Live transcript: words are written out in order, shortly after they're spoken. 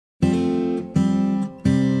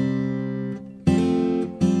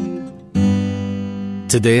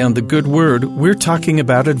Today on The Good Word, we're talking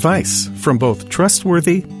about advice from both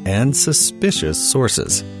trustworthy and suspicious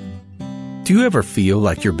sources. Do you ever feel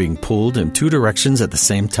like you're being pulled in two directions at the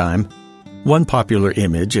same time? One popular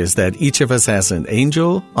image is that each of us has an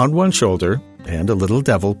angel on one shoulder and a little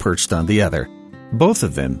devil perched on the other, both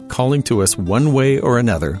of them calling to us one way or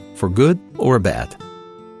another, for good or bad.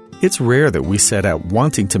 It's rare that we set out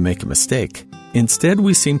wanting to make a mistake. Instead,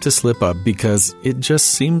 we seem to slip up because it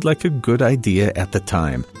just seemed like a good idea at the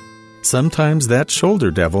time. Sometimes that shoulder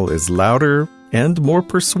devil is louder and more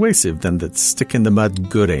persuasive than the stick-in-the-mud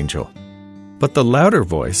good angel. But the louder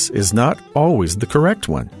voice is not always the correct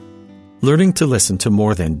one. Learning to listen to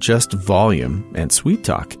more than just volume and sweet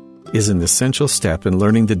talk is an essential step in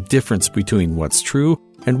learning the difference between what's true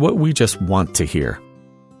and what we just want to hear.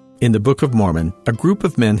 In the Book of Mormon, a group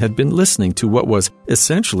of men had been listening to what was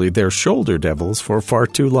essentially their shoulder devils for far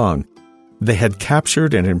too long. They had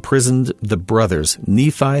captured and imprisoned the brothers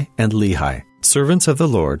Nephi and Lehi, servants of the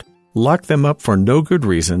Lord, locked them up for no good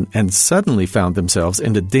reason, and suddenly found themselves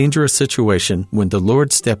in a dangerous situation when the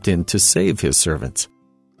Lord stepped in to save his servants.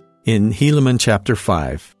 In Helaman chapter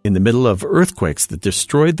 5, in the middle of earthquakes that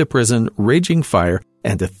destroyed the prison, raging fire,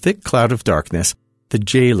 and a thick cloud of darkness, the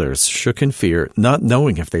jailers shook in fear, not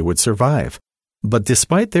knowing if they would survive. But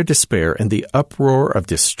despite their despair and the uproar of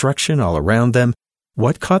destruction all around them,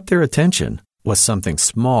 what caught their attention was something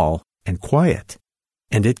small and quiet.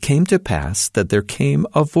 And it came to pass that there came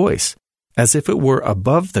a voice, as if it were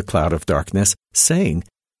above the cloud of darkness, saying,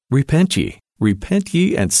 repent ye,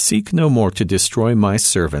 and seek no more to destroy my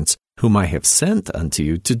servants, whom I have sent unto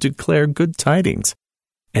you to declare good tidings.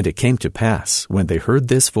 And it came to pass, when they heard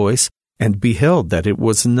this voice, and beheld that it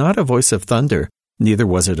was not a voice of thunder, neither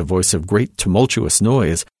was it a voice of great tumultuous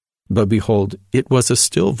noise, but behold, it was a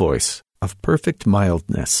still voice of perfect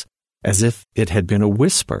mildness, as if it had been a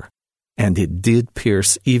whisper, and it did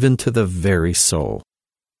pierce even to the very soul.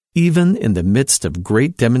 Even in the midst of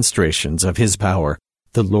great demonstrations of his power,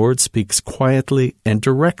 the Lord speaks quietly and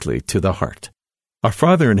directly to the heart. Our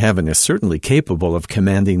Father in heaven is certainly capable of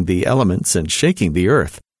commanding the elements and shaking the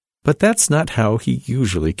earth, but that's not how he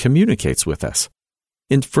usually communicates with us.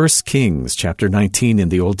 In 1 Kings chapter 19 in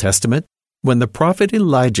the Old Testament, when the prophet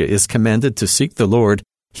Elijah is commanded to seek the Lord,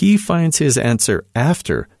 he finds his answer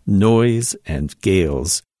after noise and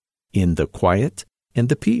gales, in the quiet and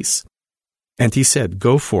the peace. And he said,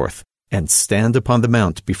 go forth and stand upon the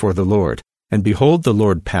mount before the Lord. And behold, the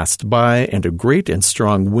Lord passed by, and a great and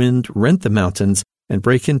strong wind rent the mountains and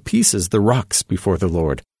brake in pieces the rocks before the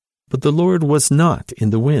Lord. But the Lord was not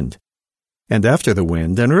in the wind. And after the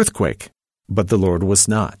wind, an earthquake. But the Lord was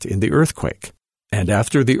not in the earthquake. And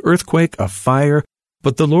after the earthquake, a fire.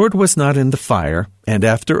 But the Lord was not in the fire. And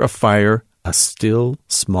after a fire, a still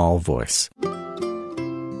small voice.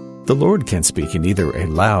 The Lord can speak in either a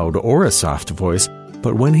loud or a soft voice,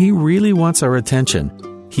 but when he really wants our attention,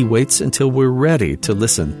 he waits until we're ready to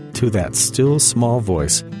listen to that still small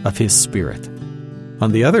voice of his Spirit.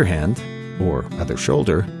 On the other hand, or other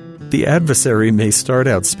shoulder, the adversary may start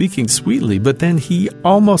out speaking sweetly, but then he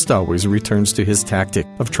almost always returns to his tactic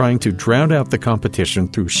of trying to drown out the competition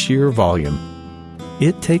through sheer volume.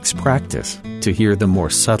 It takes practice to hear the more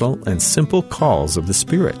subtle and simple calls of the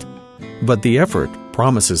Spirit, but the effort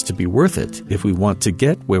promises to be worth it if we want to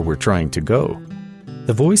get where we're trying to go.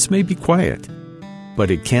 The voice may be quiet, but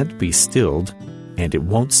it can't be stilled, and it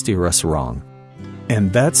won't steer us wrong.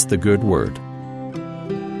 And that's the good word.